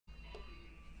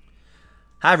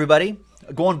Hi, everybody.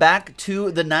 Going back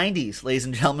to the 90s, ladies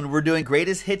and gentlemen. We're doing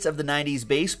greatest hits of the 90s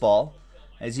baseball.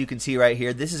 As you can see right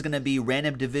here, this is going to be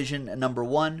random division number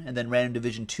 1 and then random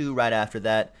division 2 right after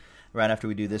that, right after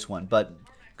we do this one. But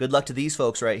good luck to these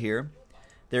folks right here.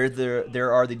 There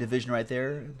are the division right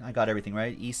there. I got everything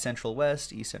right. East, Central,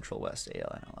 West, East, Central, West, AL,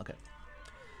 NL. Okay.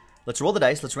 Let's roll the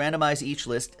dice. Let's randomize each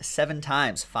list 7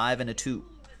 times. 5 and a 2.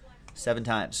 7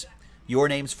 times. Your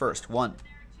names first. 1,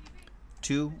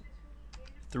 2,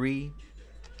 3,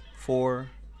 4,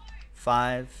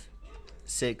 5,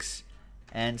 6,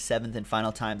 and 7th and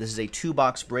final time. This is a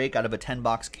 2-box break out of a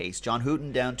 10-box case. John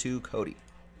Hooten down to Cody.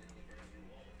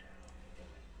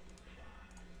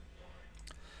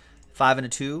 5 and a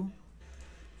 2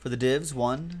 for the divs.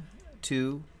 1,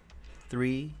 2,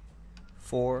 3,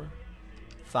 4,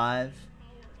 5,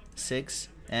 6,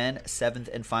 and 7th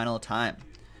and final time.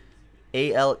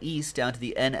 AL East down to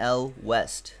the NL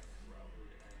West.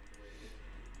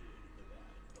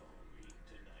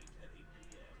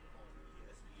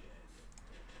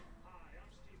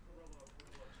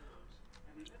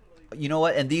 You know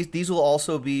what? And these will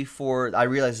also be for, I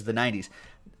realize it's the 90s.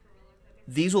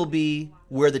 These will be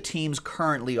where the teams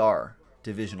currently are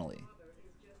divisionally.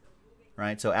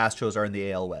 Right? So Astros are in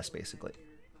the AL West, basically.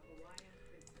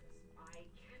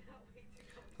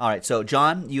 All right, so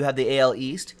John, you have the AL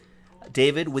East.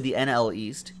 David with the NL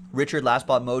East. Richard, Last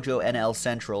Spot Mojo, NL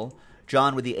Central.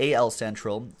 John with the AL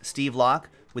Central. Steve Locke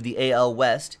with the AL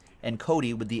West. And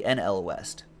Cody with the NL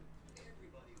West.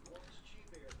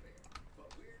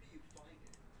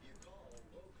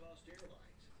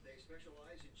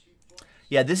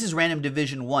 Yeah, this is random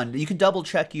division 1. You can double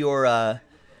check your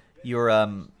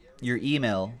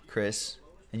email, Chris,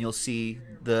 and you'll see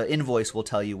the invoice will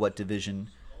tell you what division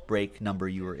break number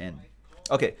you were in.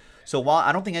 Okay, so while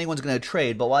I don't think anyone's going to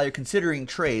trade, but while you're considering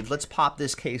trades, let's pop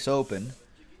this case open.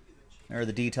 There are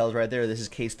the details right there. This is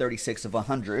case 36 of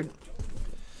 100.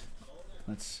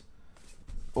 Let's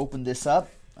open this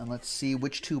up and let's see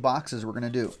which 2 boxes we're going to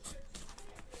do.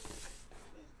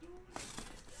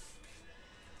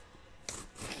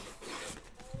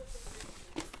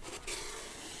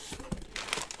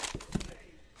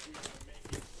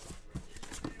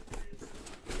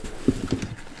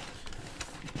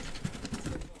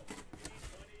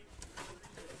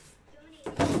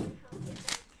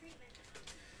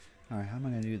 All right, how am I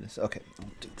going to do this? Okay, I'll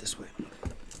do it this way.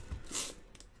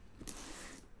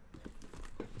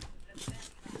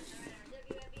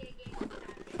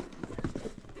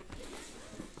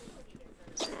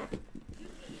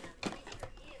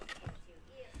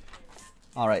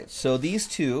 All right, so these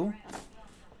 2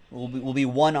 will be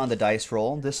 1 on the dice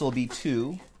roll. This will be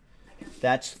 2.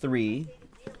 That's 3.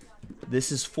 This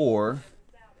is 4.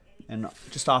 And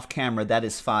just off camera, that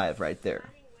is 5 right there.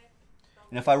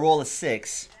 And if I roll a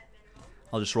 6...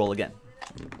 I'll just roll again.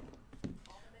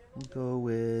 We'll go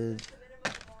with...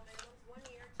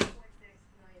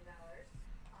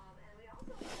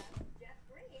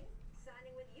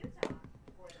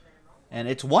 And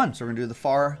it's 1, so we're going to do the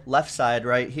far left side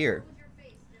right here.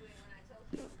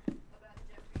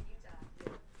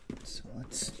 So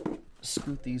let's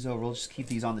scoot these over. We'll just keep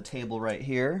these on the table right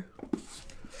here.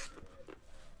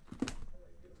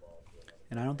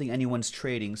 And I don't think anyone's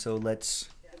trading, so let's...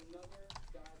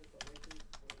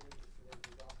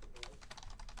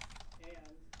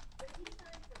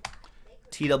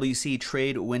 TWC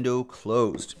trade window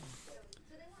closed.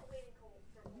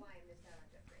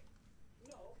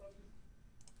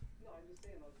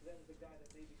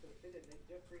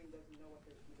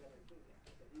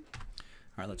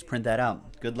 All right, let's print that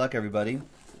out. Good luck, everybody.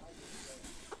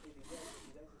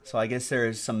 So I guess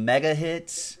there's some mega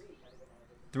hits,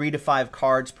 3 to 5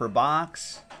 cards per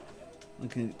box. We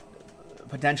can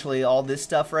potentially all this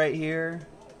stuff right here.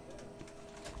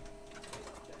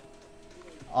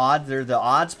 Odds, they're the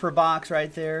odds per box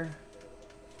right there.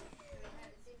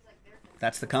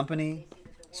 That's the company,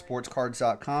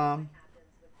 sportscards.com.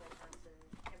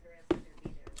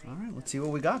 All right, let's see what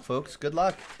we got, folks. Good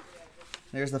luck.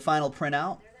 There's the final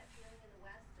printout.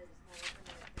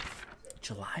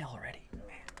 July already.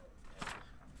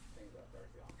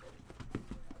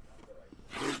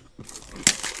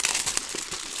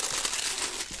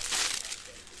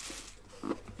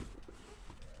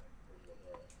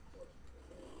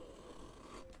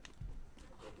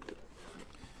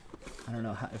 I don't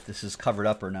know if this is covered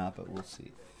up or not, but we'll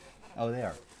see. Oh, they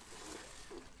are.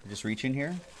 Just reach in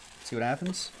here, see what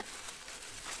happens.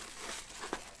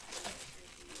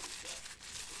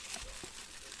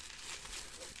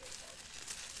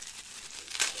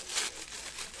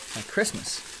 Like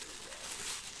Christmas.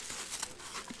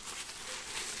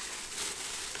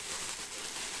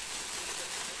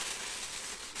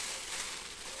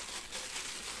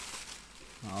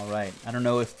 All right. I don't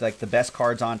know if like the best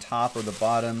card's on top or the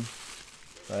bottom,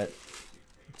 but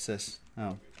what's this?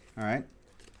 Oh, all right.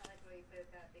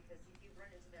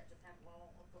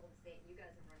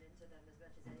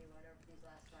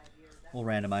 We'll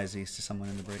randomize these to someone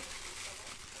in the break.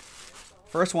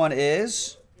 First one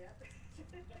is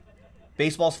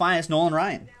baseball's finest, Nolan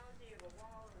Ryan.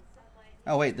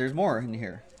 Oh, wait, there's more in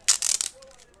here.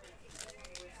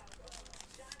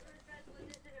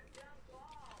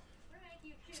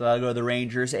 So I'll go to the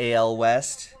Rangers, AL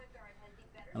West.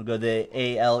 I'll go to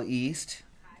the AL East.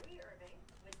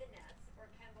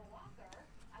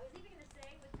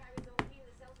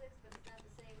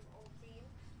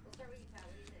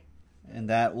 And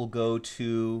that will go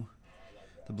to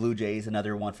the Blue Jays,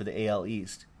 another one for the AL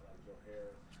East.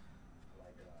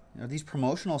 Are these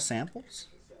promotional samples?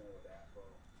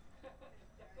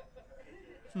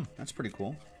 That's pretty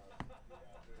cool.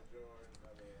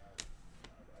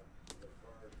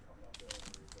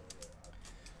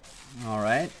 All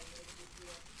right.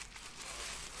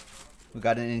 We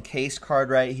got an encased card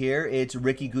right here. It's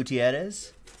Ricky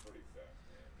Gutierrez.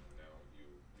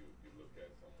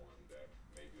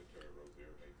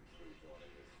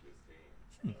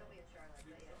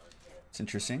 It's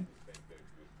interesting.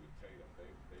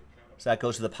 So that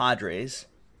goes to the Padres.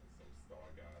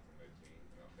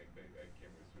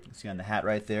 See on the hat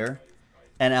right there.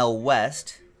 NL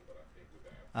West.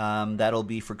 That'll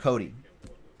be for Cody.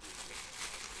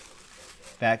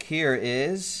 Back here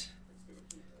is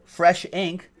Fresh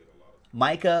Ink,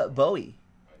 Micah Bowie.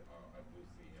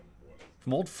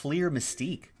 From old Fleer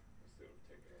Mystique.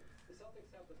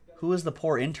 Who was the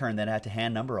poor intern that had to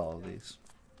hand number all of these?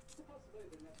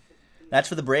 That's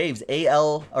for the Braves.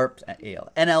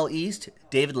 NL East,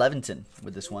 David Levinson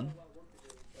with this one.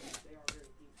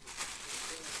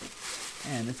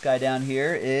 And this guy down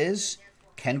here is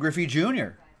Ken Griffey Jr.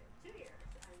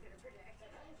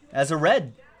 as a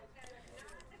red.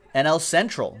 NL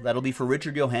Central. That'll be for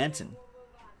Richard Johansson.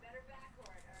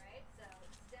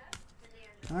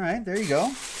 All right, there you go.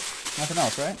 Nothing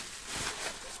else, right?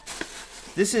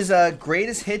 This is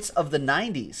Greatest Hits of the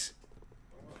 90s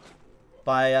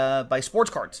by Sports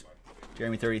Cards.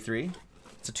 Jeremy 33.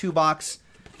 It's a 2-box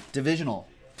divisional.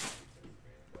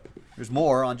 There's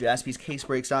more on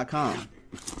jaspyscasebreaks.com.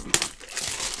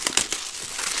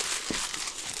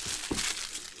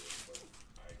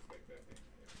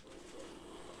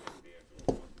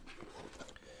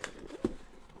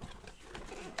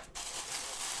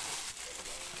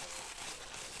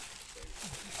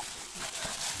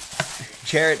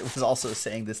 Jarrett was also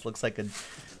saying this looks like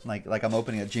like I'm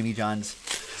opening a Jimmy John's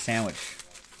sandwich.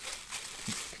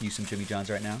 Can use some Jimmy John's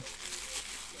right now.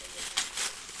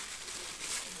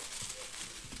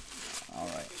 All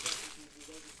right.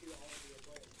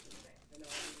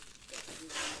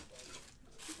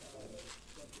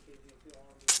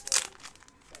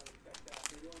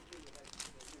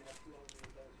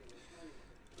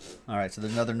 All right, so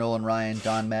there's another Nolan Ryan,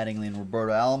 Don Mattingly, and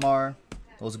Roberto Alomar.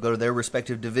 Those will go to their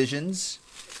respective divisions.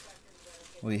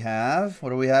 We have,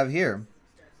 what do we have here?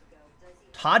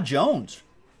 Todd Jones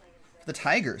for the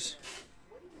Tigers.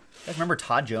 You guys remember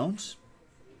Todd Jones?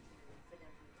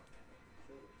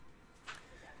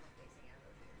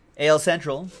 AL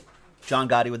Central, John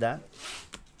Gotti with that.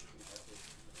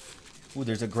 Ooh,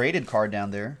 there's a graded card down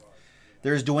there.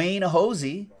 There's Dwayne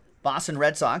Hosey, Boston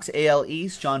Red Sox, AL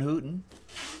East, John Hooton.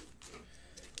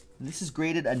 And this is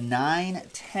graded a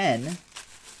 9/10.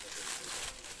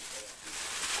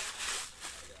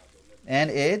 And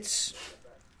it's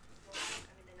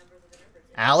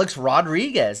Alex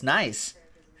Rodriguez. Nice.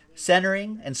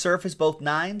 Centering and surface both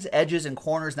 9s, edges and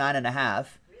corners 9.5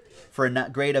 for a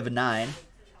grade of a 9.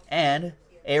 And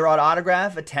A-Rod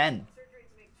autograph a 10.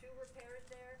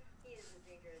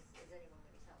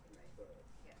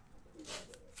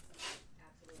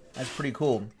 That's pretty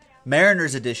cool.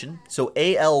 Mariners edition. So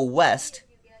AL West,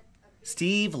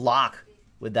 Steve Locke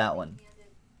with that one.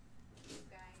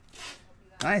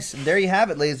 Nice. And there you have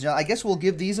it, ladies and gentlemen. I guess we'll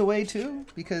give these away too,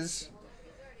 because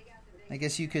I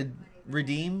guess you could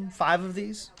redeem 5 of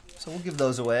these. So we'll give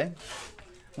those away.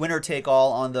 Winner take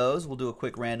all on those. We'll do a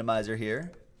quick randomizer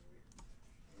here.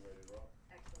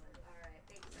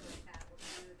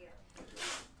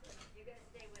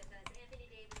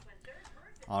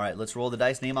 All right, let's roll the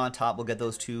dice. Name on top. We'll get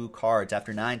those 2 cards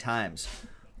after 9 times.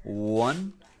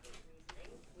 1,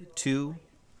 2,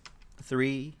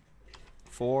 3,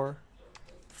 4,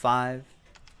 5,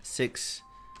 6,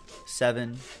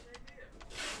 7.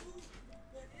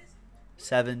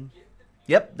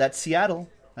 Yep, that's Seattle.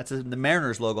 That's the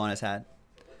Mariners logo on his hat.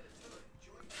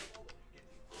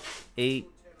 8.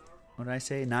 What did I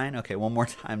say? 9? Okay, one more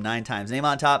time. 9 times. Name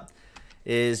on top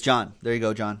is John. There you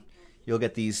go, John. You'll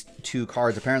get these 2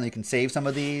 cards. Apparently, you can save some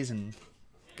of these and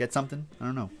get something. I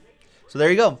don't know. So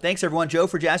there you go. Thanks, everyone. Joe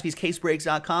for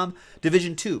jaspyscasebreaks.com.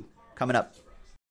 Division 2 coming up.